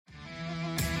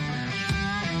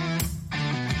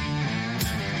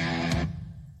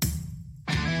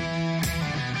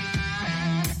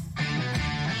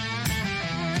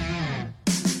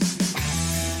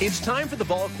It's time for the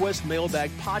VolQuest Mailbag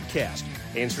Podcast,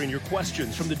 answering your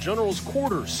questions from the General's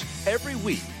quarters every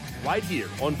week, right here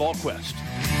on VolQuest.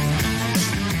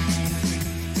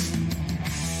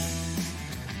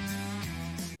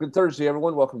 Good Thursday,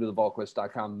 everyone. Welcome to the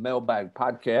VolQuest.com Mailbag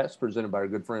Podcast, presented by our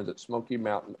good friends at Smoky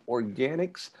Mountain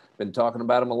Organics. Been talking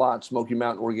about them a lot.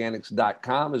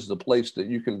 SmokyMountainOrganics.com is the place that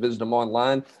you can visit them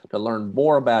online to learn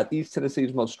more about East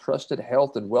Tennessee's most trusted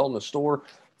health and wellness store,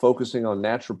 focusing on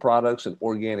natural products and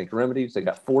organic remedies. They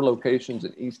got 4 locations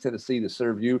in East Tennessee to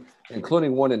serve you,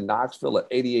 including one in Knoxville at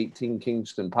 8018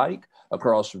 Kingston Pike,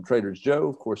 across from Trader's Joe.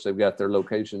 Of course, they've got their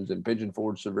locations in Pigeon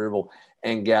Forge, Sevierville,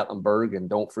 and Gatlinburg. And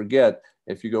don't forget,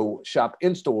 if you go shop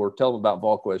in-store, tell them about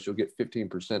VolQuest, you'll get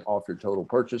 15% off your total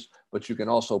purchase. But you can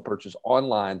also purchase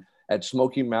online at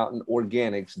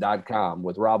SmokyMountainOrganics.com.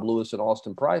 With Rob Lewis and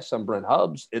Austin Price, I'm Brent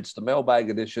Hubbs. It's the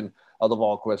mailbag edition of the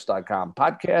VolQuest.com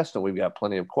podcast, and we've got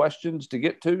plenty of questions to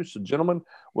get to. So, gentlemen,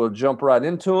 we'll jump right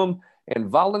into them. And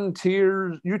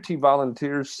Volunteers, UT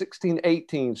Volunteers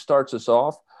 1618 starts us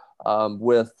off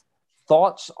with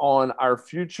thoughts on our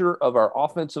future of our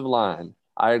offensive line.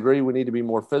 I agree we need to be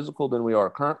more physical than we are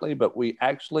currently, but we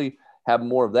actually have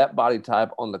more of that body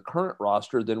type on the current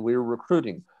roster than we're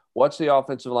recruiting. What's the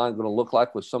offensive line going to look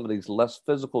like with some of these less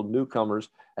physical newcomers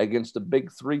against the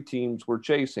big 3 teams we're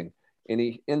chasing?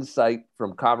 Any insight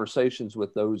from conversations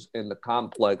with those in the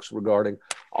complex regarding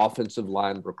offensive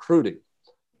line recruiting?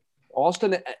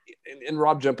 Austin and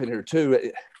Rob jump in here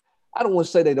too. I don't want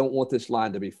to say they don't want this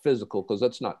line to be physical, because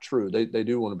that's not true. They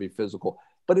do want to be physical,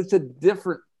 but it's a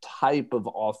different type of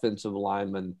offensive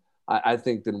lineman, I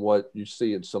think, than what you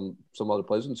see at some other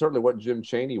places, and certainly what Jim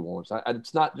Chaney wants.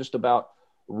 It's not just about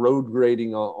road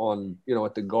grading on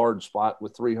at the guard spot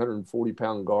with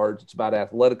 340-pound guards. It's about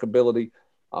athletic ability,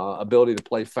 ability to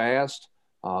play fast,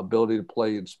 ability to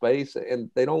play in space. And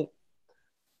they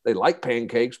like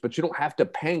pancakes, but you don't have to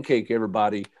pancake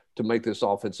everybody to make this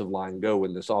offensive line go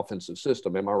in this offensive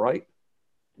system. Am I right?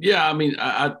 Yeah, I mean,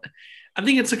 I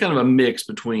think it's a kind of a mix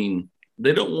between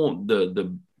they don't want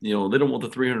the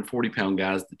 340-pound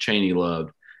guys that Chaney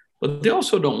loved, but they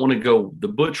also don't want to go the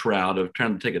Butch route of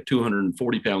trying to take a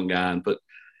 240-pound guy and put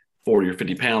 40 or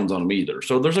 50 pounds on him either.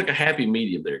 So there's like a happy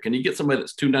medium there. Can you get somebody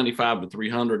that's 295 to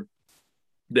 300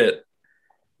 that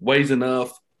weighs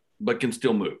enough but can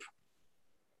still move?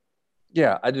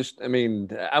 Yeah,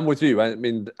 I'm with you. I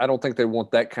don't think they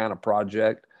want that kind of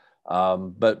project,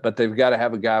 but they've got to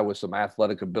have a guy with some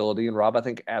athletic ability. And Rob, I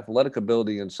think athletic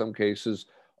ability in some cases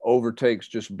overtakes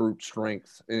just brute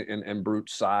strength and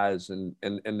brute size in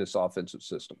this offensive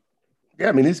system. Yeah,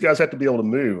 I mean, these guys have to be able to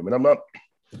move. I mean,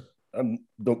 I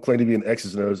don't claim to be an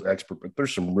X's and O's expert, but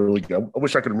there's some really good. I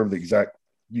wish I could remember the exact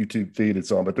YouTube feed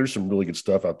it's on, but there's some really good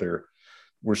stuff out there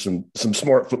where some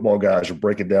smart football guys are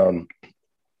breaking down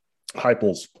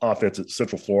Heupel's offense at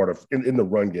Central Florida in the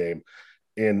run game.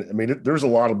 And I mean, there's a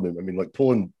lot of them. I mean, like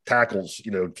pulling tackles,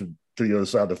 to the other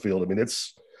side of the field. I mean,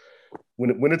 it's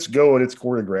when it's going, it's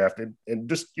choreographed and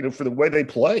just, for the way they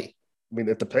play. I mean,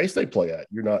 at the pace they play at,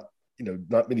 you're not,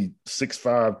 not many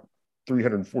 6'5",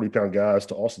 340-pound guys,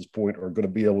 to Austin's point, are going to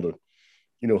be able to,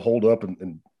 hold up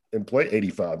and play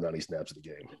 85, 90 snaps of the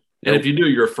game. And if you do,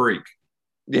 you're a freak.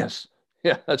 Yes.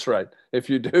 Yeah, that's right. If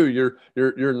you do,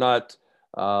 you're not,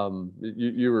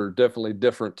 you were definitely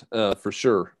different for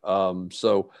sure.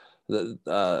 So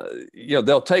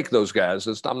they'll take those guys.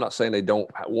 I'm not saying they don't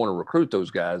want to recruit those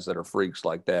guys that are freaks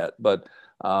like that, but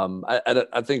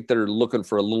I think they're looking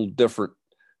for a little different,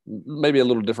 maybe a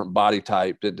little different body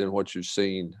type than what you've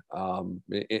seen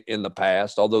in the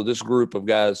past. Although this group of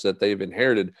guys that they've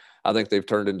inherited, I think they've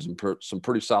turned into some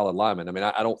pretty solid linemen. I mean,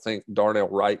 I don't think Darnell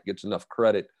Wright gets enough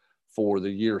credit for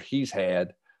the year he's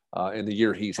had and the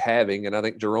year he's having. And I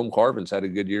think Jerome Carvin's had a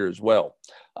good year as well.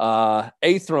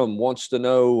 Athram wants to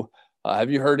know,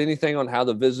 have you heard anything on how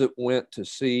the visit went to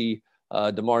see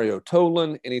Demario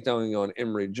Tolan? Anything on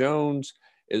Emory Jones?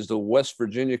 Is the West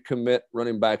Virginia commit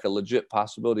running back a legit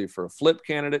possibility for a flip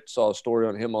candidate? Saw a story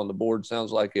on him on the board.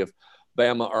 Sounds like if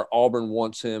Bama or Auburn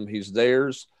wants him, he's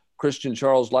theirs. Christian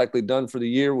Charles likely done for the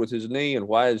year with his knee. And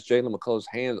why is Jalen McCullough's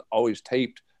hands always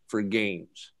taped for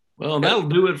games? Well, that'll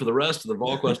do it for the rest of the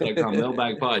VolQuest.com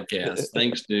Mailbag Podcast.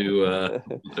 Thanks to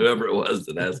whoever it was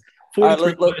that asked.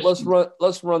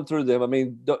 Let's run through them. I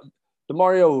mean,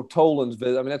 Demario Tolan's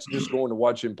visit, I mean, that's just going to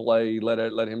watch him play, let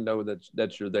him know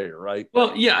that you're there, right?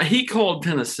 Well, yeah, he called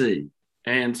Tennessee.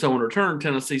 And so in return,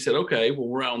 Tennessee said, okay, well,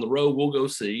 we're out on the road. We'll go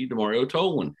see Demario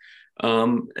Tolan.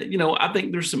 I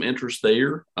think there's some interest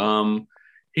there.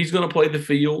 he's going to play the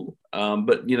field.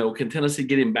 But, can Tennessee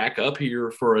get him back up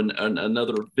here for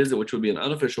another visit, which would be an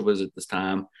unofficial visit this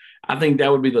time? I think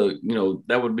that would be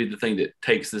the thing that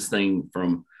takes this thing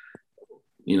from,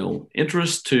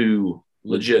 interest to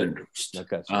legit interest.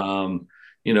 Okay.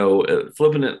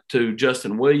 Flipping it to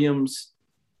Justin Williams,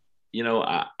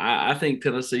 I think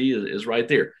Tennessee is right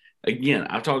there. Again,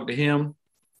 I talked to him.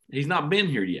 He's not been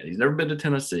here yet. He's never been to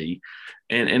Tennessee.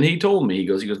 And he told me, he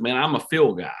goes, man, I'm a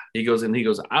feel guy. He goes,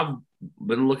 I've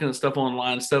been looking at stuff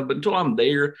online and stuff, but until I'm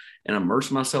there and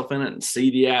immerse myself in it and see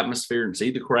the atmosphere and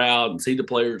see the crowd and see the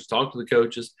players, talk to the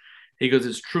coaches, he goes,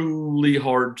 it's truly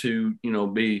hard to,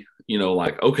 be,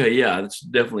 like, okay, yeah, it's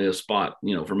definitely a spot,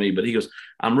 for me. But he goes,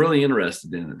 I'm really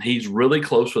interested in it. He's really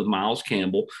close with Miles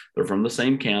Campbell. They're from the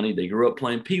same county. They grew up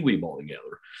playing peewee ball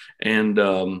together. And,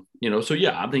 so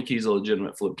yeah, I think he's a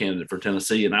legitimate flip candidate for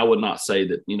Tennessee. And I would not say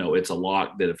that, it's a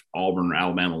lock that if Auburn or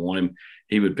Alabama want him,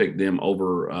 he would pick them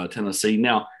over Tennessee.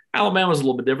 Now, Alabama is a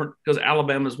little bit different because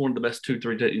Alabama is one of the best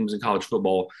 2-3 teams in college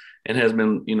football and has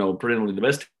been, perennially the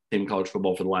best team in college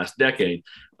football for the last decade.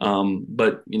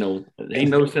 But, he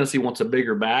knows Tennessee wants a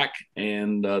bigger back,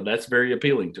 and that's very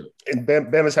appealing to him. And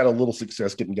Bama's had a little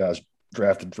success getting guys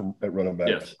drafted at running back.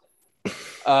 Yes.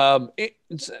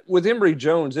 With Emory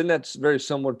Jones, isn't that very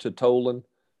similar to Tolan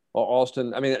or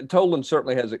Austin? I mean, Tolan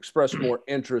certainly has expressed more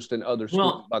interest in other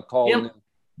schools by calling him.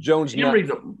 Jones. Emory's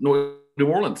a New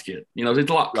Orleans kid. It's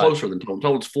a lot closer than Tolan.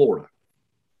 Tolan's Florida.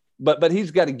 But he's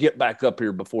got to get back up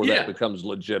here before that becomes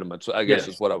legitimate. So I guess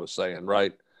is what I was saying,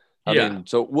 right? I mean,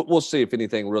 so we'll see if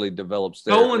anything really develops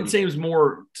there. Tolan seems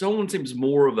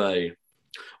more of a,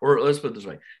 or let's put it this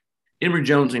way, Emory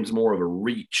Jones seems more of a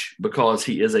reach because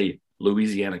he is a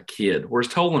Louisiana kid, whereas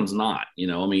Tolan's not.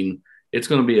 It's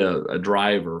going to be a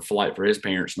drive or flight for his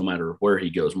parents no matter where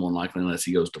he goes, more than likely, unless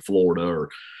he goes to Florida or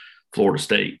Florida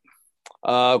State.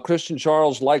 Christian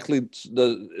Charles likely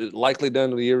done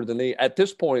the year of the knee. At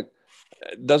this point,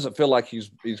 it doesn't feel like he's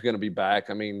going to be back.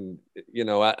 I mean,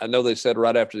 I know they said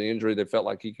right after the injury they felt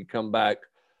like he could come back.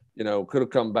 Could have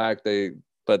come back.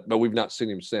 But we've not seen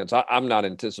him since. I'm not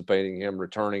anticipating him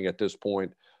returning at this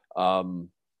point.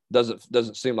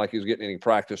 Doesn't seem like he's getting any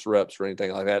practice reps or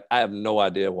anything like that. I have no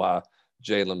idea why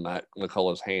Jalen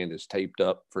McCullough's hand is taped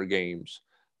up for games.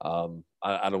 I'm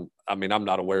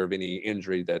not aware of any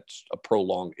injury that's a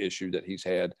prolonged issue that he's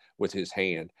had with his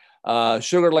hand.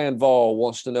 Sugarland Vol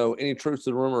wants to know any truth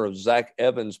to the rumor of Zach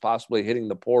Evans possibly hitting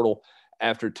the portal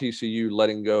after TCU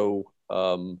letting go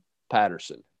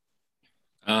Patterson.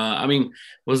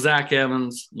 With Zach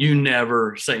Evans, you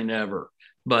never say never.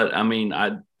 But,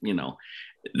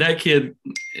 that kid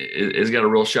has got a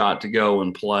real shot to go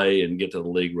and play and get to the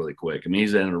league really quick.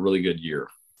 He's in a really good year.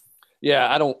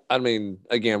 Yeah,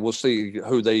 again, we'll see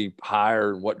who they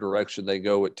hire and what direction they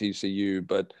go at TCU.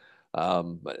 But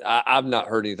I've not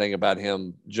heard anything about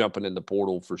him jumping in the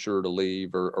portal for sure to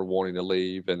leave or wanting to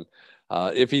leave. And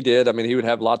if he did, he would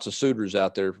have lots of suitors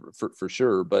out there for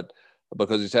sure. But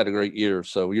because he's had a great year.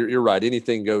 So you're right.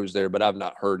 Anything goes there, but I've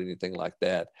not heard anything like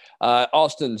that.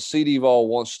 Austin C.D. Vol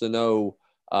wants to know,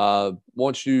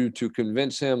 wants you to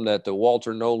convince him that the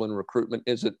Walter Nolan recruitment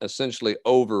isn't essentially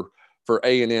over for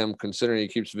A&M, considering he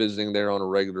keeps visiting there on a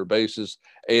regular basis.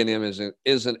 A&M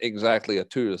isn't exactly a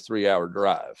 2 to 3 hour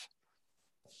drive.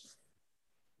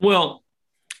 Well,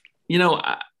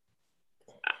 I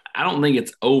don't think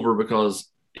it's over because,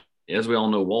 as we all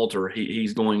know, Walter,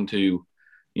 he's going to,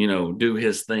 do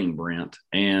his thing, Brent.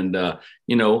 And,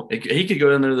 he could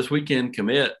go down there this weekend,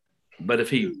 commit. But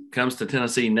if he comes to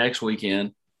Tennessee next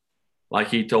weekend, like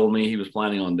he told me he was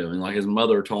planning on doing, like his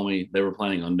mother told me they were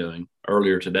planning on doing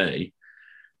earlier today,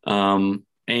 and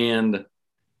then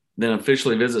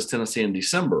officially visits Tennessee in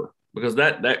December, because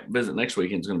that visit next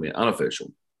weekend is going to be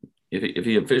unofficial. If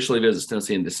he officially visits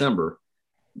Tennessee in December,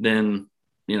 then,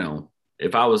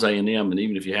 if I was A&M and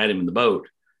even if you had him in the boat,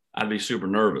 I'd be super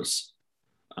nervous.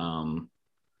 No,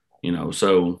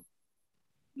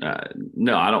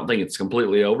 I don't think it's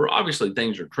completely over. Obviously,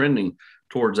 things are trending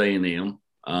towards A&M,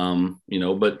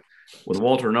 but with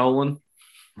Walter Nolan,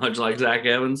 much like Zach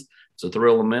Evans, it's a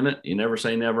thrill a minute. You never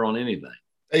say never on anything.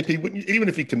 AP, even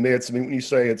if he commits, when you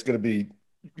say it's going to be,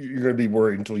 you're going to be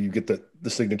worried until you get the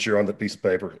signature on the piece of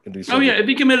paper. Oh, yeah. If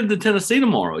he committed to Tennessee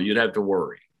tomorrow, you'd have to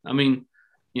worry.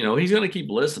 He's going to keep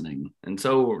listening. And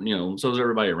so, so is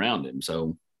everybody around him.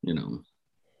 So,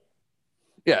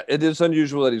 Yeah, it is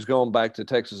unusual that he's going back to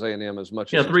Texas A&M as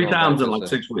much. Yeah, 3 times in like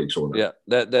 6 weeks. Or yeah,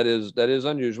 that is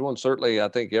unusual, and certainly I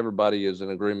think everybody is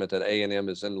in agreement that A&M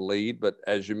is in the lead. But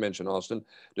as you mentioned, Austin,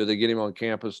 do they get him on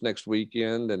campus next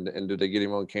weekend, and do they get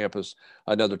him on campus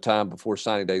another time before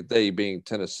signing day? They being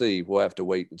Tennessee, we'll have to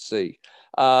wait and see.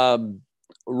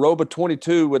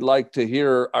 Roba22 would like to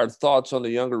hear our thoughts on the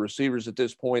younger receivers at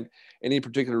this point. Any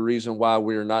particular reason why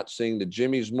we're not seeing the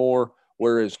Jimmies more,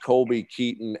 whereas Colby,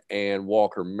 Keaton, and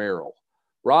Walker Merrill?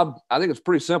 Rob, I think it's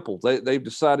pretty simple. They've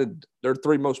decided their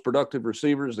three most productive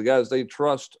receivers, the guys they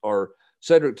trust, are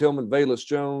Cedric Tillman, Velus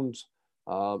Jones,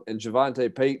 and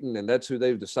Javonte Payton, and that's who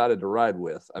they've decided to ride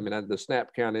with. I mean, the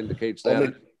snap count indicates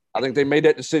that. I think they made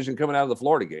that decision coming out of the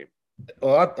Florida game.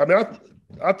 Well,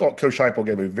 I thought Coach Heupel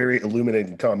gave a very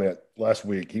illuminating comment last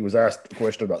week. He was asked a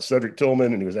question about Cedric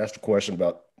Tillman, and he was asked a question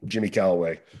about Jimmy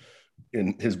Callaway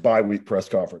in his bye-week press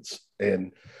conference.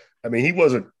 And, I mean, he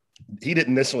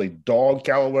didn't necessarily dog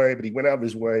Callaway, but he went out of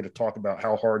his way to talk about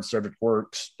how hard Cedric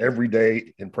works every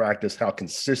day in practice, how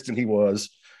consistent he was.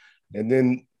 And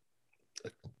then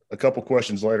a couple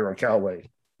questions later on Callaway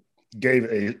gave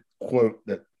a quote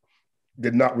that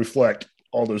did not reflect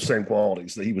all those same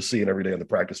qualities that he was seeing every day on the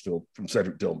practice field from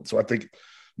Cedric Tillman. So I think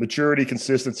maturity,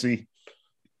 consistency,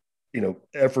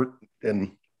 effort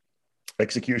and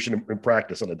execution in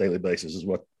practice on a daily basis is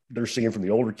what they're seeing from the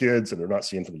older kids, and they're not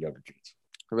seeing from the younger kids.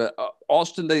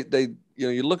 Austin, they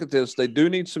you look at this, they do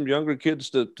need some younger kids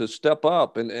to step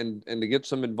up and to get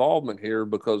some involvement here,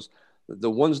 because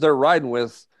the ones they're riding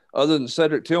with, other than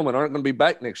Cedric Tillman, aren't going to be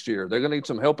back next year. They're going to need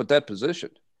some help at that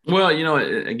position. Well,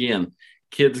 again,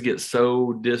 kids get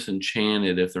so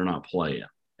disenchanted if they're not playing.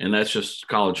 And that's just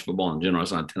college football in general.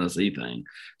 It's not a Tennessee thing.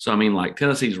 So, I mean, like,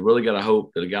 Tennessee's really got to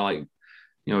hope that a guy like,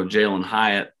 Jalen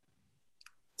Hyatt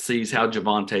sees how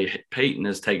Javonte Payton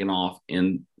has taken off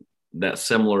in that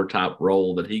similar type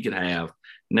role that he could have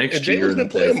next year. Jalen's been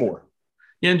playing more.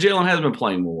 Yeah, and Jalen has been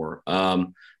playing more.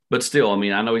 But still, I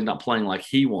mean, I know he's not playing like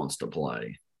he wants to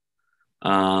play.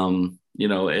 And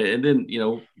then,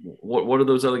 what do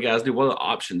those other guys do? What other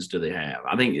options do they have?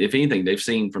 I think, if anything, they've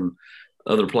seen from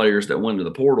other players that went to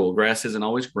the portal, grass isn't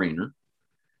always greener.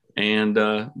 And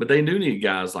but they do need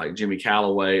guys like Jimmy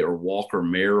Callaway or Walker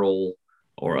Merrill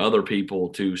or other people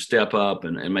to step up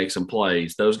and make some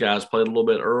plays. Those guys played a little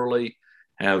bit early,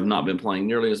 have not been playing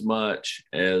nearly as much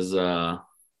as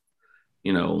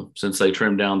since they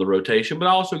trimmed down the rotation. But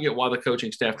I also get why the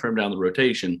coaching staff trimmed down the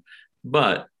rotation.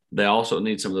 But they also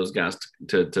need some of those guys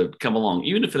to come along.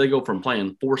 Even if they go from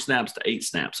playing 4 snaps to 8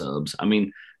 snaps, Subs, I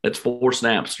mean, that's 4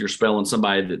 snaps. You're spelling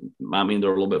somebody that might mean they're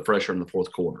a little bit fresher in the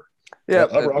fourth quarter. Yeah,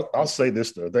 I'll say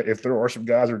this, though. That if there are some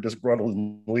guys who are disgruntled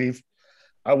and leave,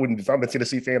 if I'm a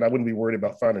Tennessee fan, I wouldn't be worried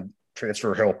about finding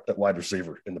transfer help at wide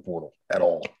receiver in the portal at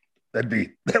all. That would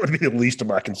be the least of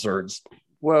my concerns.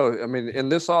 Well, I mean, in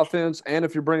this offense, and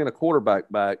if you're bringing a quarterback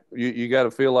back, you got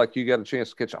to feel like you got a chance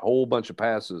to catch a whole bunch of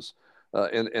passes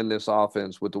in this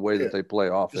offense with the way that they play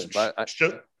offense. I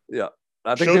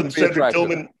think it would be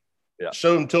attractive.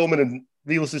 Show them Tillman and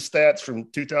Velus' stats from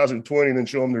 2020, and then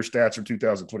show them their stats from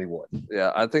 2021.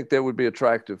 Yeah, I think that would be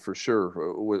attractive for sure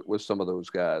with some of those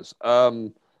guys.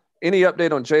 Any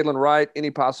update on Jalen Wright? Any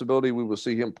possibility we will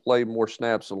see him play more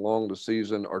snaps along the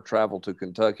season or travel to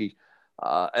Kentucky?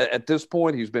 At this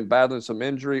point, he's been battling some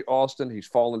injury, Austin. He's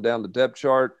fallen down the depth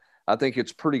chart. I think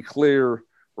it's pretty clear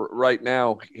right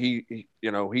now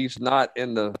he's not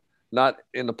in the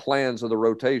plans of the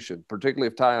rotation, particularly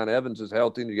if Tyon Evans is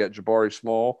healthy and you got Jabari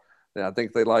Small. And I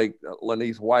think they like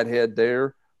Laneith Whitehead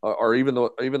there, or even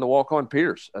the walk-on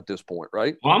Pierce at this point,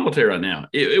 right? Well, I'm gonna tell you right now,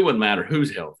 it wouldn't matter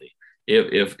who's healthy.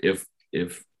 If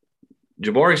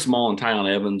Jabari Small and Tyon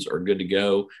Evans are good to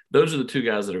go, those are the 2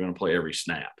 guys that are going to play every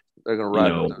snap. They're going to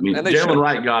ride. I mean, Jalen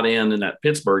Wright got in that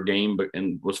Pittsburgh game,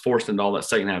 and was forced into all that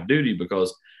second half duty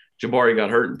because Jabari got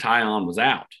hurt and Tyon was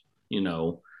out, in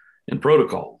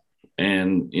protocol.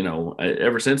 And,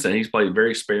 ever since then, he's played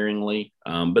very sparingly.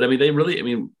 But, I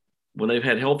mean, when they've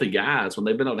had healthy guys, when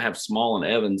they've been able to have Small and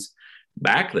Evans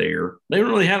back there, they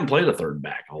really haven't played a third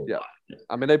back a whole lot.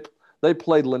 I mean, they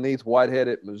played Laneith Whitehead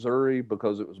at Missouri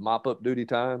because it was mop-up duty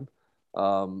time.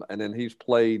 And then he's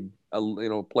played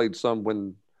some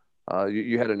when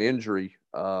you had an injury,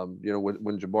 when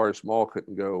Jabari Small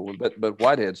couldn't go. But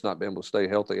Whitehead's not been able to stay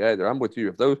healthy either. I'm with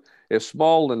you. If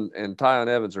Small and Tyon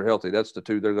Evans are healthy, that's the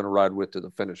 2 they're going to ride with to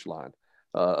the finish line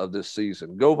of this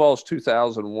season. GoVols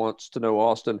 2000 wants to know,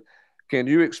 Austin, can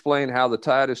you explain how the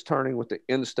tide is turning with the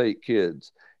in-state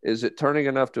kids? Is it turning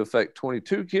enough to affect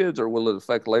 22 kids, or will it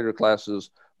affect later classes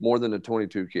more than the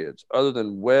 22 kids? Other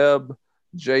than Webb,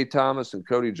 Jay Thomas, and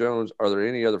Cody Jones, are there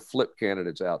any other flip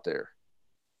candidates out there?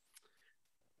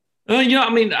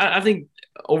 I think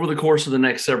over the course of the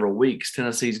next several weeks,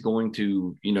 Tennessee's going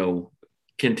to,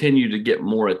 continue to get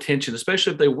more attention,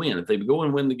 especially if they win. If they go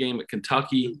and win the game at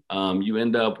Kentucky, you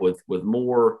end up with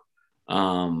more,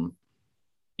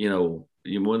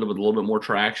 you end up with a little bit more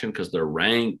traction because they're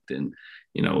ranked, and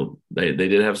They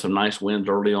did have some nice wins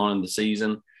early on in the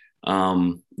season.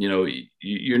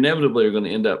 You inevitably are going to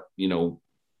end up,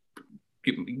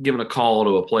 giving a call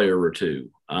to a player or two.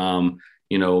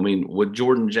 Would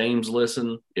Jordan James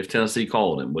listen if Tennessee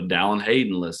called him? Would Dallin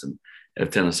Hayden listen if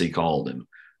Tennessee called him?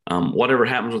 Whatever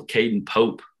happens with Caden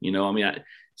Pope, it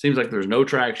seems like there's no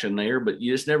traction there, but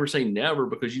you just never say never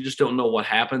because you just don't know what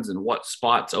happens and what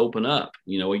spots open up.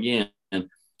 Again,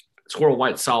 Squirrel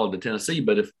White's solid to Tennessee,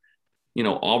 but if,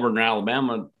 Auburn or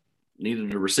Alabama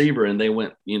needed a receiver and they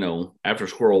went, after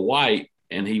Squirrel White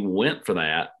and he went for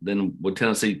that, then would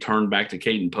Tennessee turn back to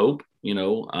Caden Pope?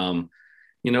 And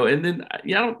then I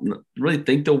don't really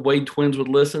think the Wade twins would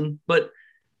listen, but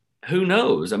who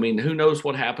knows? Who knows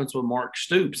what happens with Mark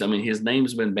Stoops? His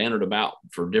name's been bannered about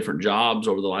for different jobs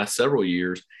over the last several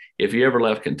years. If he ever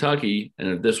left Kentucky and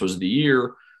if this was the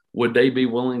year, would they be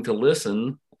willing to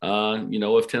listen,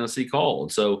 if Tennessee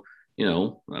called? So,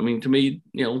 to me,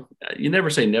 you never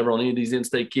say never on any of these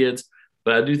in-state kids,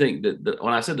 but I do think that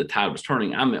when I said the tide was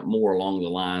turning, I meant more along the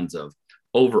lines of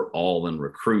overall in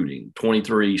recruiting,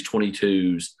 23s,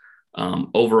 22s,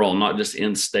 overall, not just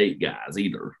in-state guys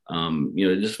either.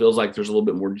 It just feels like there's a little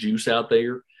bit more juice out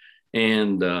there.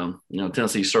 And,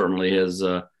 Tennessee certainly has,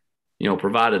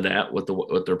 provided that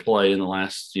with their play in the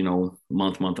last,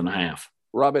 month and a half.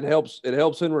 Rob, it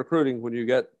helps in recruiting when you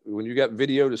got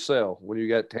video to sell, when you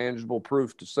got tangible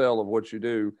proof to sell of what you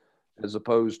do, as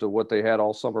opposed to what they had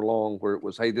all summer long where it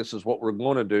was, hey, this is what we're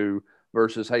going to do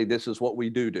versus, hey, this is what we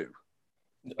do.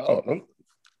 Oh,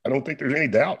 I don't think there's any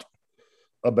doubt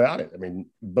about it.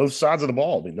 Both sides of the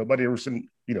ball. Nobody ever seen,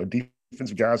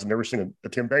 defensive guys have never seen a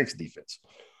Tim Banks defense.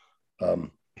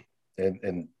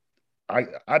 And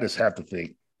I just have to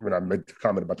think, when I made the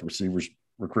comment about the receivers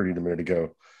recruiting a minute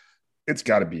ago, it's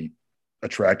got to be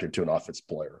attractive to an offensive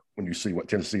player when you see what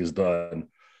Tennessee has done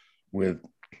with,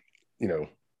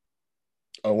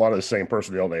 a lot of the same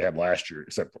personnel they had last year,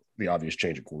 except for the obvious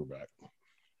change of quarterback.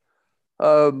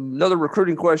 Another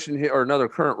recruiting question here, or another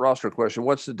current roster question.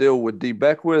 What's the deal with D.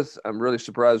 Beckwith? I'm really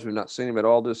surprised we've not seen him at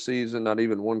all this season, not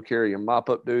even one carry in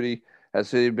mop-up duty.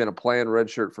 Has he been a planned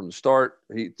redshirt from the start?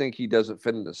 Think he doesn't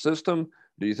fit in the system?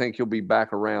 Do you think he'll be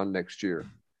back around next year?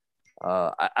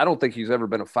 I don't think he's ever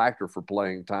been a factor for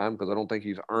playing time because I don't think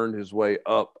he's earned his way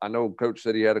up. I know Coach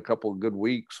said he had a couple of good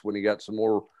weeks when he got some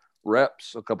more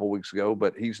reps a couple of weeks ago,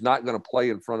 but he's not going to play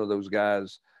in front of those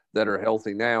guys that are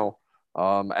healthy now.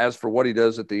 As for what he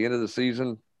does at the end of the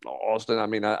season,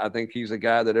 Austin, I think he's a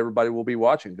guy that everybody will be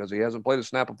watching because he hasn't played a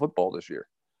snap of football this year.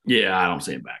 Yeah, I don't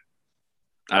see him back.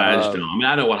 I just don't.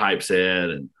 I know what Hype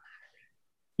said, and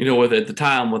with at the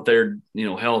time with their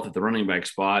health at the running back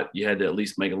spot, you had to at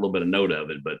least make a little bit of note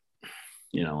of it. But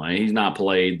he's not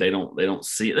played. They don't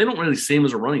really see him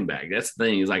as a running back. That's the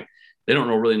thing. Is like they don't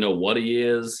really know what he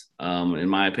is, in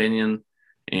my opinion.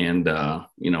 And, I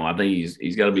think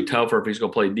he's got to be tougher if he's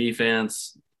going to play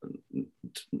defense.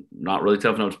 Not really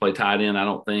tough enough to play tight end, I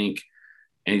don't think.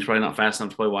 And he's probably not fast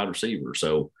enough to play wide receiver.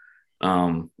 So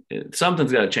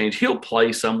something's got to change. He'll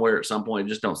play somewhere at some point.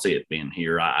 Just don't see it being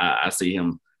here. I see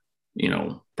him,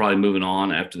 probably moving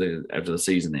on after the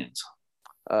season ends.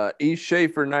 East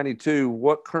Schaefer 92.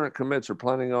 What current commits are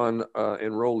planning on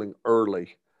enrolling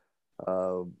early?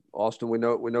 Austin, we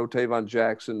know Tavon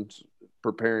Jackson's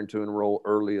preparing to enroll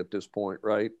early at this point,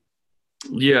 right?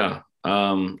 Yeah.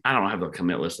 I don't have the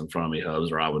commit list in front of me,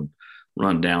 Hubs, or I would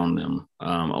run down them.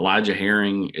 Elijah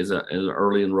Herring is an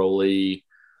early enrollee.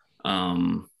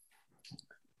 Do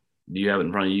you have it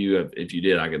in front of you? If you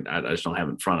did, I just don't have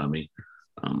it in front of me.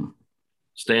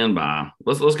 Stand by.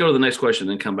 Let's go to the next question,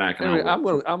 then come back. And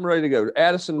I'm ready to go.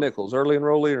 Addison Nichols, early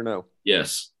enrollee or no?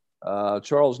 Yes.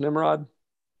 Charles Nimrod.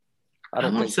 I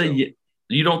don't think so.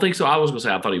 You don't think so? I was going to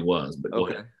say I thought he was, but go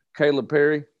ahead. Caleb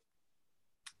Perry.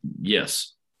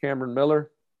 Yes. Cameron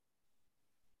Miller.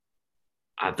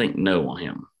 I think no on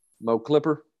him. Mo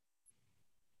Clipper.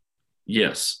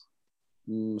 Yes.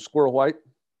 Squirrel White.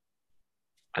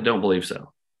 I don't believe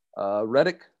so.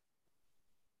 Reddick.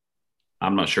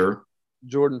 I'm not sure.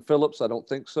 Jordan Phillips. I don't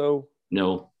think so.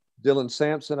 No. Dylan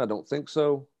Sampson. I don't think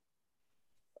so.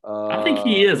 I think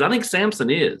he is. I think Sampson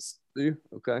is. Do you?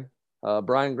 Okay.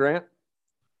 Brian Grant.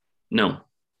 No.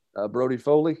 Brody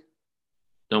Foley.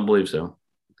 Don't believe so.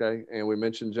 Okay. And we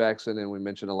mentioned Jackson and we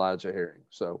mentioned Elijah Herring.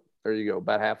 So there you go.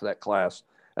 About half of that class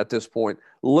at this point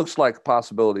looks like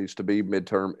possibilities to be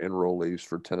midterm enrollees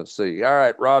for Tennessee. All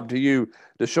right, Rob, to you.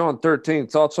 Deshaun 13,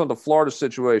 thoughts on the Florida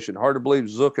situation. Hard to believe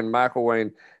Zook and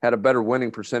McElwain had a better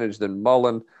winning percentage than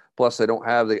Mullen. Plus, they don't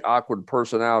have the awkward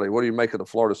personality. What do you make of the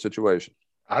Florida situation?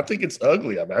 I think it's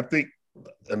ugly.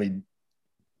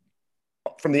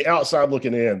 from the outside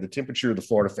looking in, the temperature of the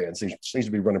Florida fans seems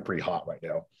to be running pretty hot right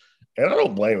now, and I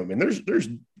don't blame them. And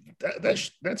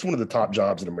that's one of the top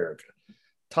jobs in America,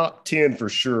 top 10 for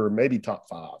sure, maybe top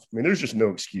 5. I mean, there's just no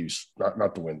excuse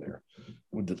not to win there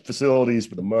with the facilities,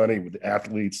 with the money, with the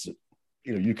athletes.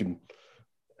 You can.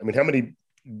 I mean, how many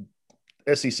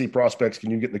SEC prospects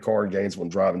can you get in the car in Gainesville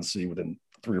and drive and see within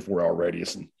 3 or 4 hour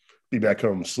radius and be back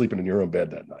home sleeping in your own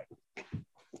bed that night?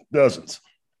 Dozens.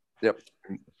 Yep.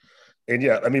 And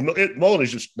yeah, I mean, Mullen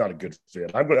is just not a good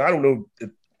fit. I don't know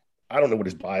what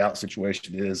his buyout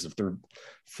situation is, if they're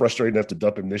frustrated enough to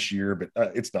dump him this year, but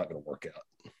it's not going to work out.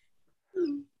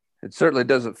 It certainly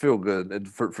doesn't feel good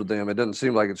for them. It doesn't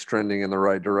seem like it's trending in the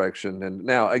right direction. And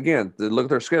now, again, look at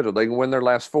their schedule. They can win their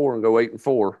last 4 and go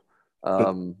 8-4.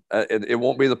 It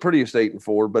won't be the prettiest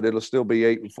 8-4, but it'll still be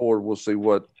 8-4. We'll see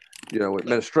what,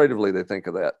 administratively they think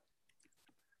of that.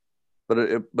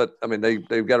 But I mean,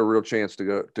 they've got a real chance to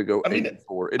go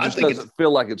 8-4. It just doesn't feel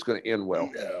like it's going to end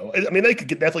well. No, I mean, they could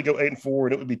definitely go 8-4,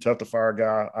 and it would be tough to fire a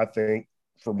guy, I think,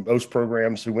 for most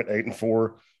programs who went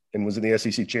 8-4 and was in the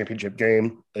SEC championship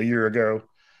game a year ago.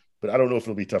 But I don't know if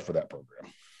it'll be tough for that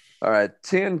program. All right,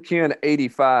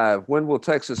 10-Ken-85. When will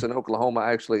Texas and Oklahoma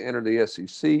actually enter the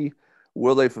SEC?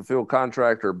 Will they fulfill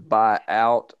contract or buy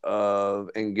out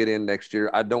and get in next year?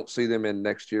 I don't see them in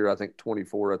next year. I think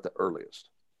 24 at the earliest.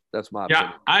 That's my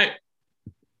opinion.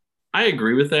 I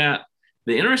agree with that.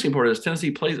 The interesting part is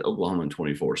Tennessee plays Oklahoma in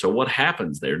 24. So what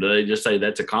happens there? Do they just say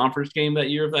that's a conference game that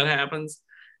year if that happens?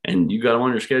 And you got them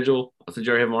on your schedule? I thought you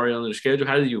already have them already on your schedule.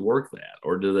 How do you work that?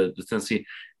 Or does Tennessee,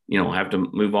 have to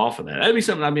move off of that? That'd be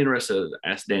something I'd be interested to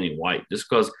ask Danny White, just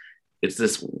because it's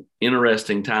this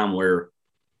interesting time where,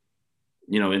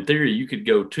 in theory, you could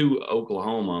go to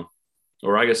Oklahoma,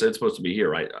 or I guess it's supposed to be here,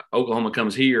 right? Oklahoma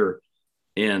comes here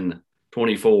in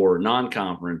 24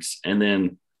 non-conference, and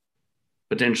then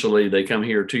potentially they come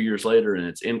here 2 years later and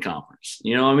it's in conference.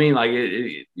 You know what I mean? Like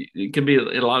it could be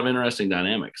a lot of interesting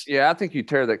dynamics. Yeah, I think you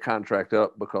tear that contract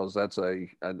up because that's a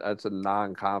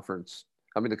non-conference.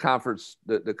 I mean, the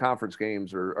conference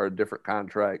games are a different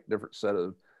contract, different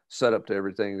setup to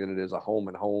everything than it is a home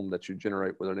and home that you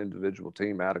generate with an individual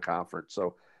team out of conference.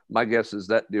 So my guess is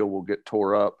that deal will get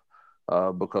tore up.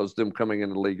 Because them coming in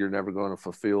the league, you're never going to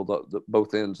fulfill the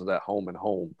both ends of that home and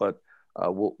home. But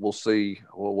we'll see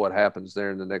what happens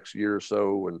there in the next year or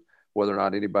so, and whether or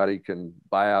not anybody can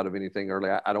buy out of anything early.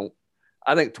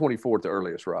 I think 24 at the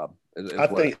earliest, Rob. I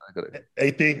think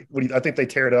AP. I think they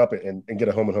tear it up and get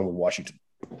a home and home in Washington.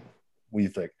 What do you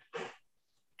think?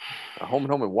 A home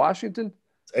and home in Washington?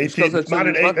 AP. It's not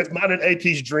an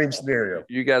AP's dream scenario.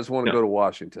 You guys want to go to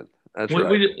Washington? That's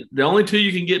right. The only two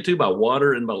you can get to by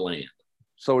water and by land.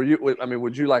 So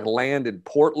would you like land in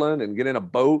Portland and get in a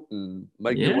boat and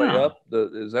make your way up?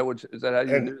 Is that how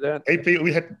you do that? AP,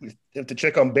 we have to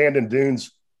check on Bandon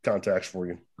Dunes contacts for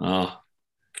you.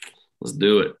 Let's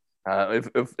do it.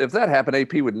 If that happened,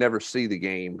 AP would never see the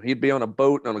game. He'd be on a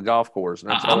boat on a golf course.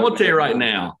 And I'm going to tell you right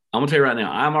now. I'm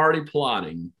already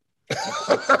plotting.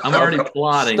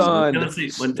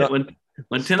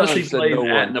 When Tennessee plays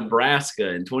at Nebraska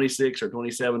in 26 or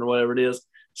 27 or whatever it is,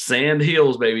 Sand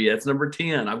Hills, baby, that's number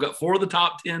 10. I've got 4 of the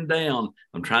top 10 down.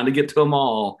 I'm trying to get to them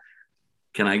all.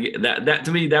 Can I get that? That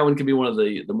to me, that one could be one of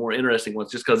the more interesting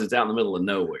ones, just because it's out in the middle of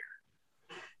nowhere.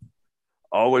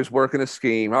 Always working a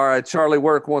scheme. All right, Charlie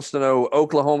Work wants to know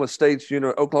Oklahoma State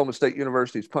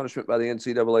University's punishment by the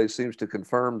NCAA seems to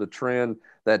confirm the trend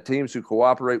that teams who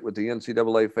cooperate with the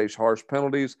NCAA face harsh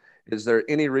penalties. Is there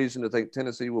any reason to think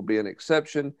Tennessee will be an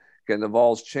exception? Can the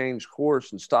Vols change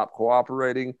course and stop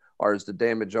cooperating, or is the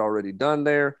damage already done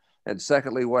there? And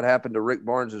secondly, what happened to Rick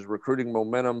Barnes' recruiting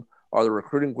momentum? Are the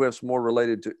recruiting whiffs more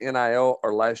related to NIL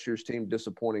or last year's team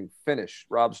disappointing finish?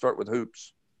 Rob, start with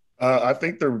hoops. I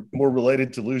think they're more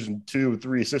related to losing 2 or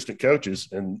 3 assistant coaches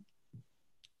and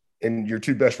your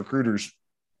 2 best recruiters.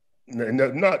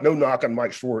 No knock on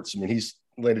Mike Schwartz. I mean, he's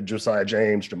related to Josiah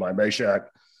James, Jemai Meshack.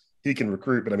 He can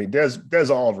recruit, but I mean,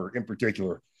 Des Oliver in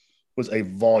particular was a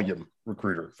volume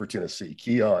recruiter for Tennessee.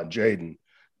 Keon, Jaden,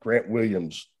 Grant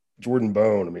Williams, Jordan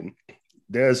Bone. I mean,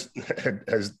 Des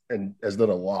has done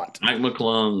a lot. Mike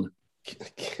McClung.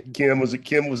 Kim was a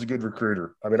good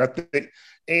recruiter. I mean, I think,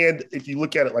 and if you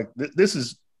look at it like this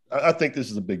is, I think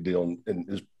this is a big deal and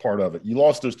is part of it. You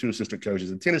lost those 2 assistant coaches,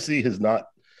 and Tennessee has not,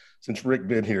 since Rick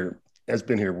has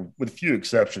been here with few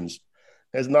exceptions,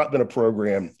 has not been a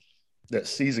program that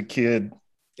sees a kid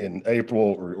in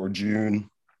April or June,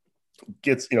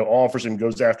 gets offers him,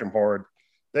 goes after him hard.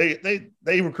 They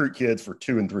recruit kids for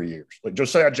 2 and 3 years. Like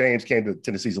Josiah James came to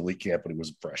Tennessee's elite camp when he was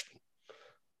a freshman.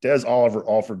 Des Oliver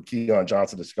offered Keon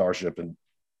Johnson a scholarship in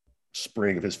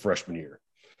spring of his freshman year.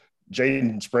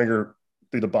 Jaden Springer,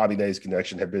 through the Bobby Nays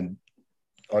connection, had been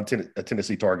on a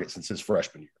Tennessee target since his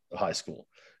freshman year of high school.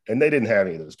 And they didn't have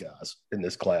any of those guys in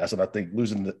this class. And I think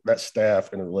losing that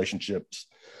staff and the relationships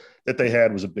that they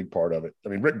had was a big part of it. I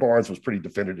mean, Rick Barnes was pretty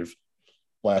definitive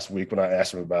last week when I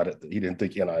asked him about it, that he didn't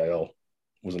think NIL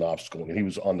was an obstacle. And he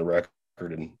was on the record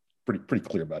and pretty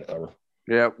clear about it, however.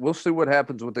 Yeah, we'll see what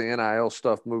happens with the NIL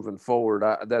stuff moving forward.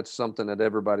 That's something that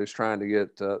everybody's trying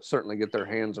to certainly get their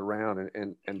hands around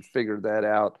and figure that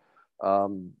out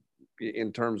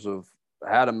in terms of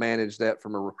how to manage that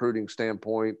from a recruiting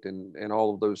standpoint and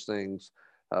all of those things.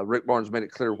 Rick Barnes made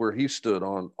it clear where he stood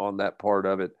on that part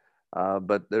of it.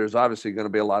 But there's obviously going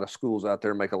to be a lot of schools out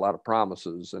there make a lot of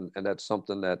promises, and that's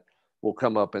something that will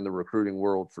come up in the recruiting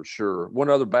world for sure. One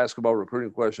other basketball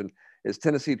recruiting question: is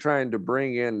Tennessee trying to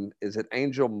bring in, is it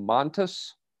Angel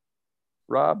Montes,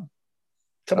 Rob?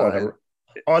 Come on,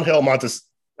 Angel Montes.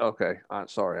 Okay,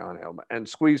 sorry, Angel. And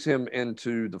squeeze him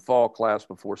into the fall class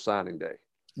before signing day.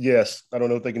 Yes, I don't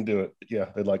know if they can do it. Yeah,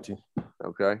 they'd like to.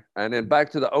 Okay, and then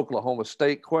back to the Oklahoma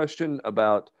State question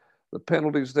about the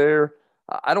penalties there.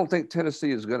 I don't think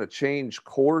Tennessee is going to change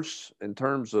course in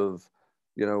terms of,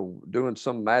 doing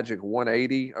some magic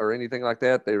 180 or anything like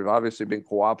that. They've obviously been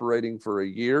cooperating for a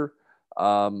year.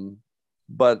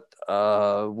 But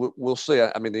we'll see.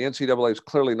 I mean, the NCAA is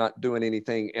clearly not doing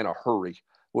anything in a hurry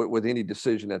with any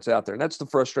decision that's out there. And that's the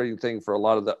frustrating thing for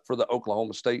for the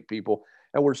Oklahoma State people.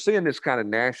 And we're seeing this kind of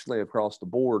nationally across the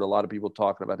board. A lot of people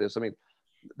talking about this. I mean,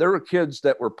 there were kids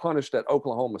that were punished at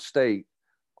Oklahoma State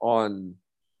on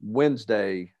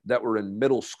Wednesday that were in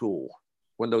middle school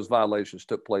when those violations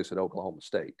took place at Oklahoma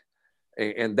State.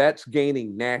 And that's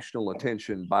gaining national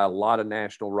attention by a lot of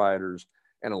national writers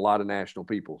and a lot of national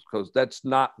people, because that's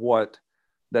not what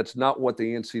the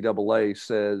NCAA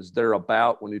says they're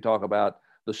about when you talk about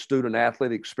the student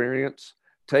athlete experience.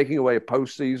 Taking away a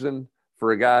postseason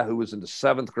for a guy who was in the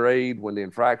 7th grade when the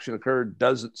infraction occurred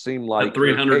doesn't seem like a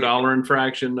 $300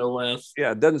 infraction, no less.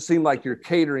 Yeah, it doesn't seem like you're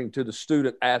catering to the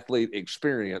student athlete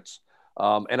experience.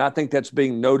 And I think that's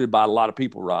being noted by a lot of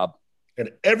people, Rob.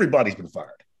 And everybody's been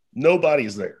fired. Nobody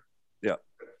is there. Yeah.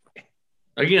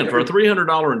 Again, for a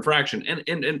 $300 infraction,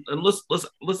 and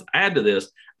let's add to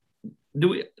this.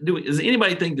 Does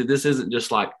anybody think that this isn't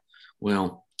just like,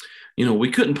 well, we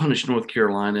couldn't punish North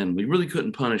Carolina, and we really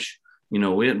couldn't punish,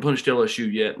 we hadn't punished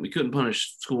LSU yet. We couldn't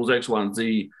punish schools X, Y, and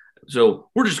Z. So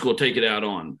we're just going to take it out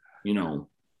on,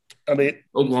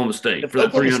 Oklahoma State for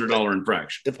that $300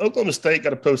 infraction. If Oklahoma State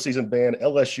got a postseason ban,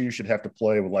 LSU should have to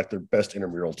play with like their best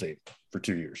intramural team for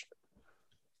 2 years.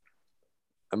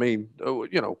 I mean,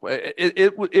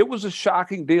 it was a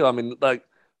shocking deal. I mean,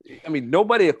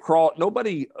 nobody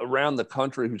around the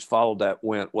country who's followed that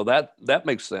went, well, that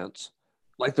makes sense.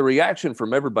 Like the reaction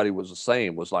from everybody was the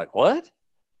same, was like, what?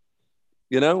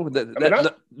 No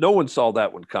one saw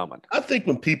that one coming. I think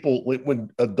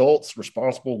when adults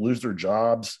responsible lose their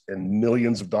jobs and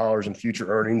millions of dollars in future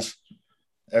earnings,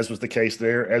 as was the case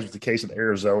there, as was the case in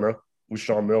Arizona with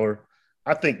Sean Miller,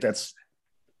 I think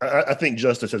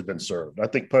justice has been served. I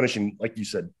think punishing, like you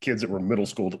said, kids that were middle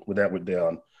school when that went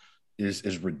down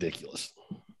is ridiculous.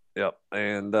 Yep.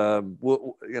 And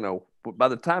by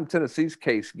the time Tennessee's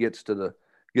case gets to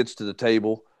the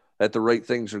table at the rate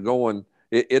things are going,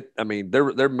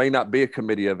 there may not be a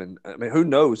committee of it. I mean, who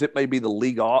knows? It may be the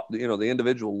league, the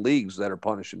individual leagues that are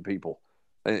punishing people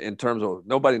in terms of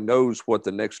nobody knows what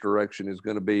the next direction is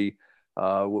going to be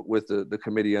with the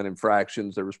Committee on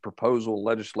Infractions. There was proposal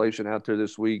legislation out there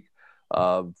this week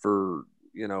for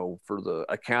the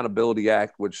Accountability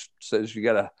Act, which says you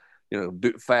got to,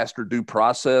 do faster due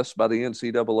process by the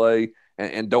NCAA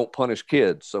and don't punish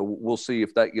kids. So we'll see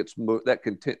if that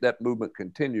that movement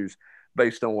continues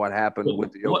based on what happened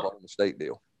with the Oklahoma State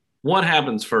deal. What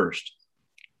happens first?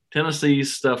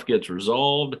 Tennessee's stuff gets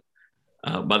resolved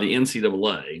by the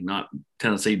NCAA, not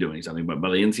Tennessee doing something, but by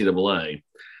the NCAA,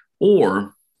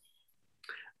 or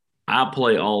I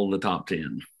play all the top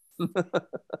 10.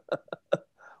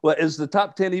 Well, is the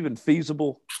top 10 even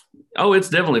feasible? Oh, it's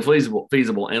definitely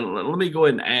feasible. And let me go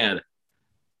ahead and add,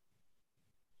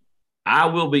 I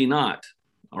will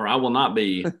not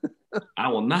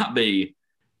be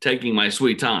taking my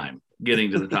sweet time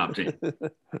getting to the top 10.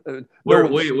 We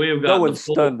have got no one's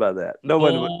stunned by that.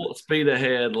 Full speed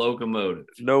ahead locomotive.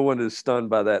 No one is stunned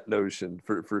by that notion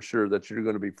for sure that you're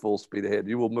going to be full speed ahead.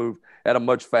 You will move at a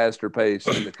much faster pace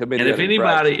than the committee. And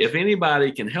if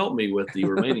anybody can help me with the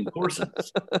remaining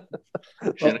courses,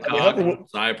 Shinnecock,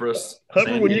 Cypress,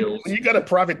 when you got a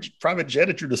private jet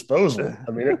at your disposal,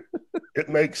 I mean, it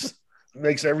makes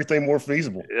makes everything more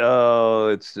feasible. Oh,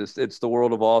 it's the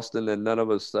world of Austin, and none of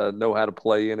us know how to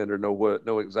play in it or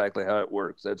know exactly how it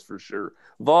works. That's for sure.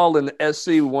 Vol in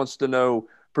SC wants to know,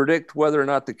 predict whether or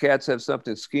not the Cats have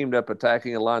something schemed up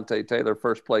attacking Alontae Taylor.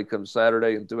 First play comes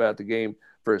Saturday and throughout the game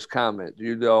for his comment.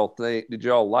 Did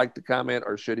y'all like the comment,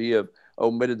 or should he have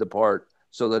omitted the part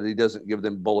so that he doesn't give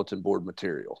them bulletin board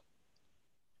material?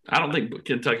 I don't think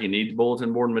Kentucky needs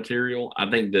bulletin board material.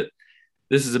 I think that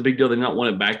this is a big deal. They've not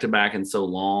won it back to back in so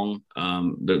long.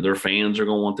 Their fans are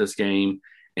going to want this game.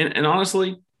 And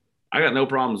honestly, I got no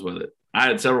problems with it. I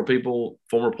had several people,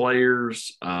 former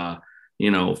players,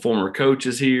 former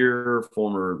coaches here,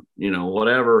 former,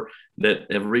 whatever,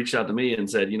 that have reached out to me and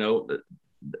said,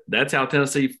 that's how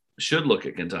Tennessee should look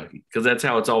at Kentucky, because that's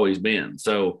how it's always been.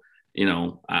 So, you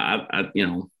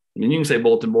can say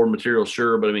bulletin board material,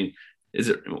 sure, but I mean, is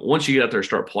it once you get out there and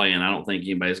start playing, I don't think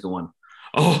anybody's going,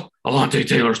 oh, Alontae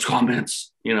Taylor's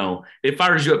comments. It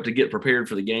fires you up to get prepared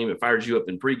for the game. It fires you up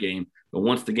in pregame, but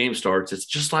once the game starts, it's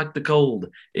just like the cold;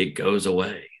 it goes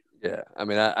away. Yeah, I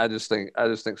mean, I just think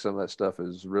some of that stuff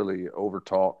is really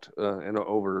over-talked and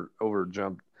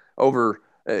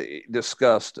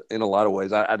discussed in a lot of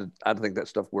ways. I think that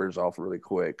stuff wears off really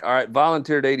quick. All right,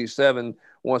 Volunteered 87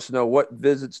 wants to know, what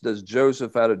visits does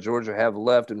Joseph out of Georgia have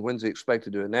left, and when's he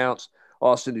expected to announce?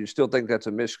 Austin, do you still think that's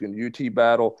a Michigan UT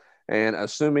battle? And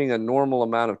assuming a normal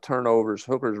amount of turnovers,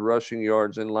 Hooker's rushing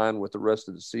yards in line with the rest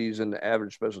of the season, the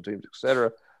average special teams,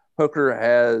 etc., Hooker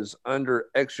has under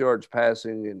X yards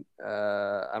passing, and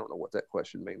I don't know what that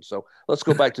question means. So let's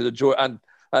go back to the joy. I'm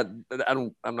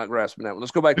not grasping that one.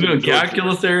 Let's go back to the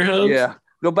calculus there, Hubs? Yeah,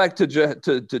 go back to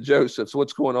Joseph. So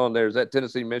what's going on there? Is that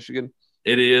Tennessee, Michigan?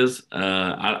 It is.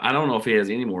 I don't know if he has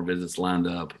any more visits lined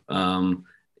up.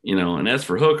 And as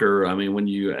for Hooker, I mean, when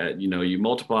you you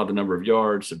multiply the number of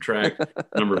yards, subtract the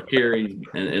number of carries,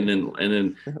 and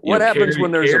then what happens when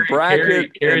there's a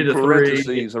bracket and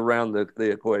parentheses around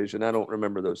the equation? I don't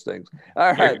remember those things.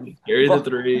 All right, carry the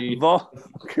three.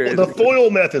 The FOIL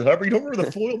method, Hubbard. You don't remember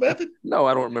the FOIL method? No,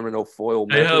 I don't remember no FOIL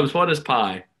method. Hey, Hubs, what is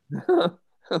pie? What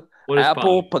is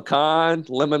apple, pie? Pecan,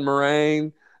 lemon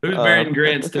meringue. Who's buried in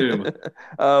Grant's tomb?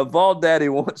 Vol Daddy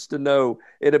wants to know,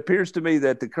 it appears to me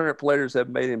that the current players have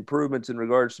made improvements in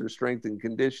regards to their strength and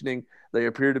conditioning. They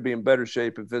appear to be in better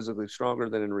shape and physically stronger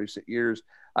than in recent years.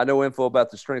 I know info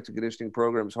about the strength and conditioning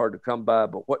program is hard to come by,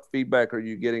 but what feedback are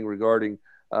you getting regarding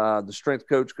the strength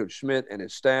coach, Coach Schmidt, and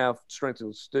his staff? Strength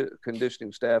and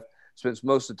conditioning staff spends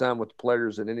most of the time with the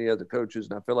players and any other coaches,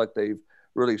 and I feel like they've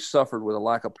really suffered with a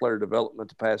lack of player development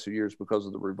the past few years because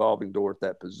of the revolving door at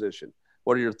that position.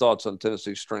 What are your thoughts on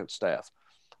Tennessee's strength staff?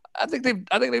 I think they've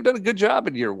done a good job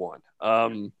in year one.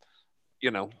 We'll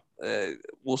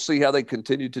see how they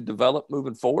continue to develop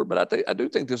moving forward, but I do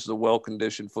think this is a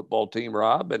well-conditioned football team,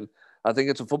 Rob, and I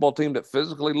think it's a football team that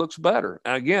physically looks better.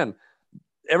 And again,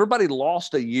 everybody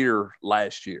lost a year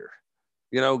last year.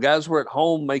 Guys were at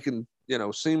home making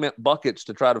cement buckets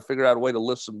to try to figure out a way to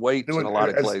lift some weights in a lot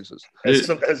of places.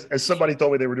 As somebody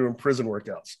told me, they were doing prison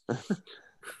workouts.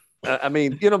 I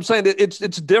mean, you know what I'm saying? It's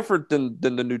different than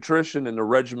the nutrition and the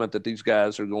regiment that these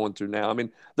guys are going through now. I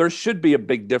mean, there should be a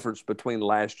big difference between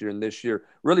last year and this year,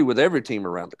 really with every team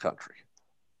around the country.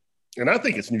 And I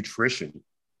think it's nutrition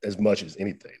as much as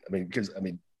anything. I mean, because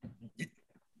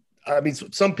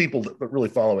some people that really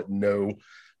follow it know,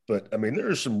 but I mean,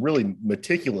 there's some really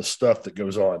meticulous stuff that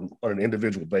goes on an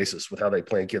individual basis with how they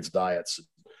plan kids' diets,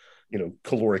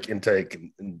 caloric intake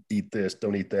and eat this,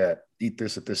 don't eat that, eat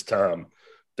this at this time.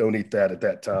 Don't eat that at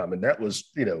that time. And that was,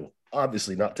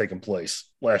 obviously not taking place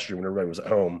last year when everybody was at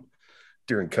home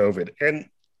during COVID. And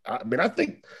I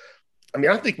think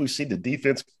we've seen the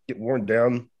defense get worn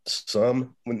down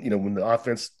some when the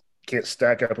offense can't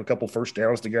stack up a couple first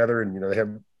downs together and, they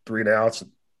have 3 and outs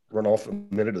and run off a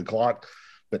minute of the clock,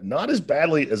 but not as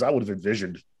badly as I would have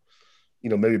envisioned,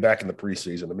 maybe back in the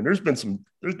preseason. I mean, there's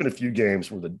been a few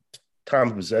games where the time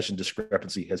of possession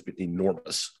discrepancy has been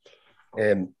enormous.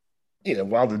 And,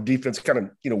 while the defense kind of,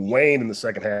 waned in the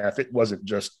second half, it wasn't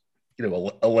just,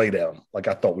 a lay down like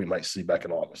I thought we might see back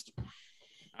in August.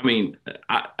 I mean,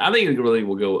 I think it really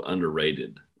will go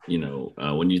underrated,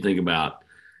 when you think about,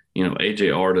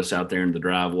 AJ Artis out there in the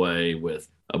driveway with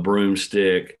a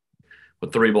broomstick,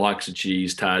 with 3 blocks of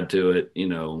cheese tied to it,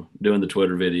 doing the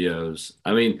Twitter videos.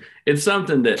 I mean, it's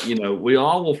something that, we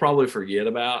all will probably forget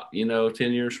about,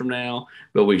 10 years from now,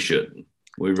 but we shouldn't.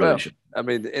 We really should. I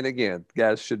mean, and again,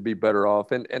 guys should be better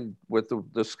off. And with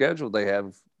the schedule they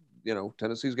have,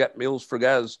 Tennessee's got meals for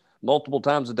guys multiple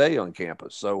times a day on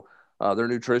campus. So their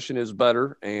nutrition is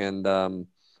better. And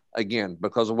again,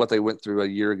 because of what they went through a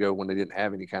year ago when they didn't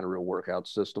have any kind of real workout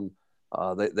system,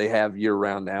 They have year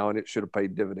round now, and it should have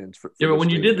paid dividends for yeah, but when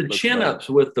you did the looks chin bad. ups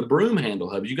with the broom handle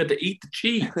hubs, you got to eat the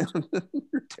cheese.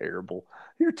 You're terrible.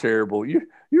 You're terrible.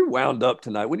 You're wound up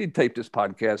tonight. We need to tape this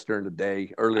podcast during the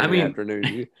day, early in the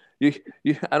afternoon. You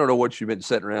I don't know what you've been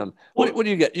sitting around. What do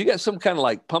you got? You got some kind of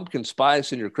like pumpkin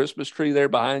spice in your Christmas tree there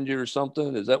behind you or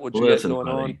something? Is that what you got going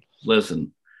on?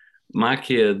 Listen, my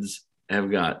kids have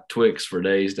got Twix for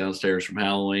days downstairs from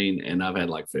Halloween, and I've had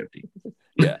like 50.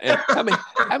 Yeah. And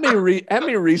how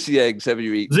many Reese eggs have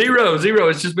you eaten? Zero.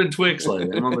 It's just been Twix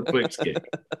lately. I'm on the Twix kick.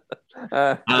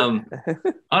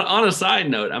 On a side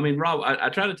note, I mean, Rob, I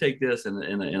try to take this in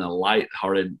a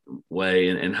light-hearted way,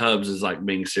 and Hubs is like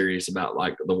being serious about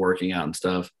like the working out and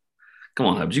stuff. Come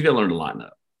on, Hubs, you got to learn to lighten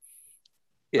up.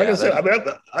 Yeah, like I said, I mean,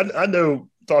 I know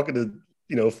talking to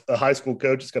a high school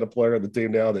coach that's got a player on the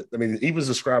team now that, I mean, he was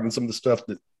describing some of the stuff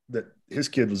that his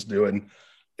kid was doing,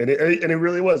 and it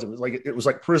really was. It was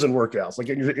like prison workouts, like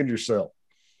in your cell.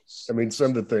 I mean,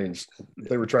 some of the things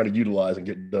they were trying to utilize and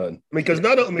get done. I mean, because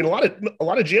a lot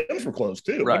of gyms were closed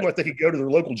too. Right. Even like they could go to their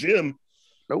local gym,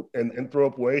 and throw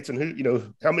up weights.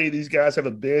 And how many of these guys have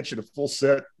a bench and a full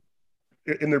set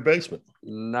in their basement?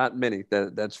 Not many.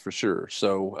 That's for sure.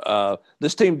 So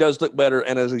this team does look better,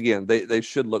 and they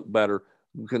should look better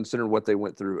considering what they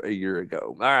went through a year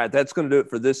ago. All right, that's going to do it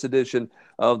for this edition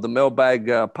of the Mailbag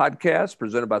podcast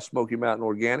presented by Smoky Mountain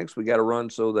Organics. We got to run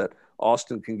so that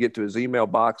Austin can get to his email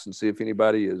box and see if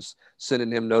anybody is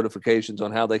sending him notifications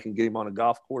on how they can get him on a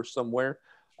golf course somewhere.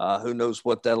 Who knows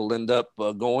what that'll end up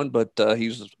going, but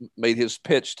he's made his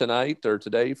pitch tonight or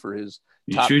today for his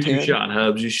top 10. Your shot,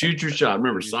 Hubs. You shoot your shot.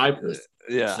 Remember, Cypress,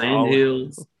 Sand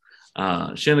Hills,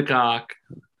 Shinnecock,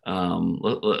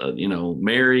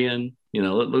 Marion.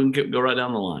 Let them go right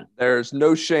down the line. There's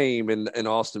no shame in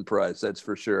Austin Price, that's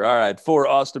for sure. All right, for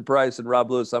Austin Price and Rob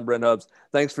Lewis, I'm Brent Hubbs.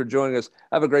 Thanks for joining us.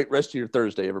 Have a great rest of your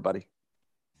Thursday, everybody.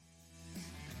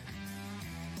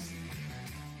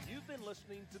 You've been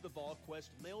listening to the VolQuest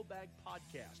Mailbag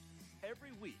Podcast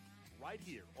every week right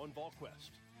here on VolQuest.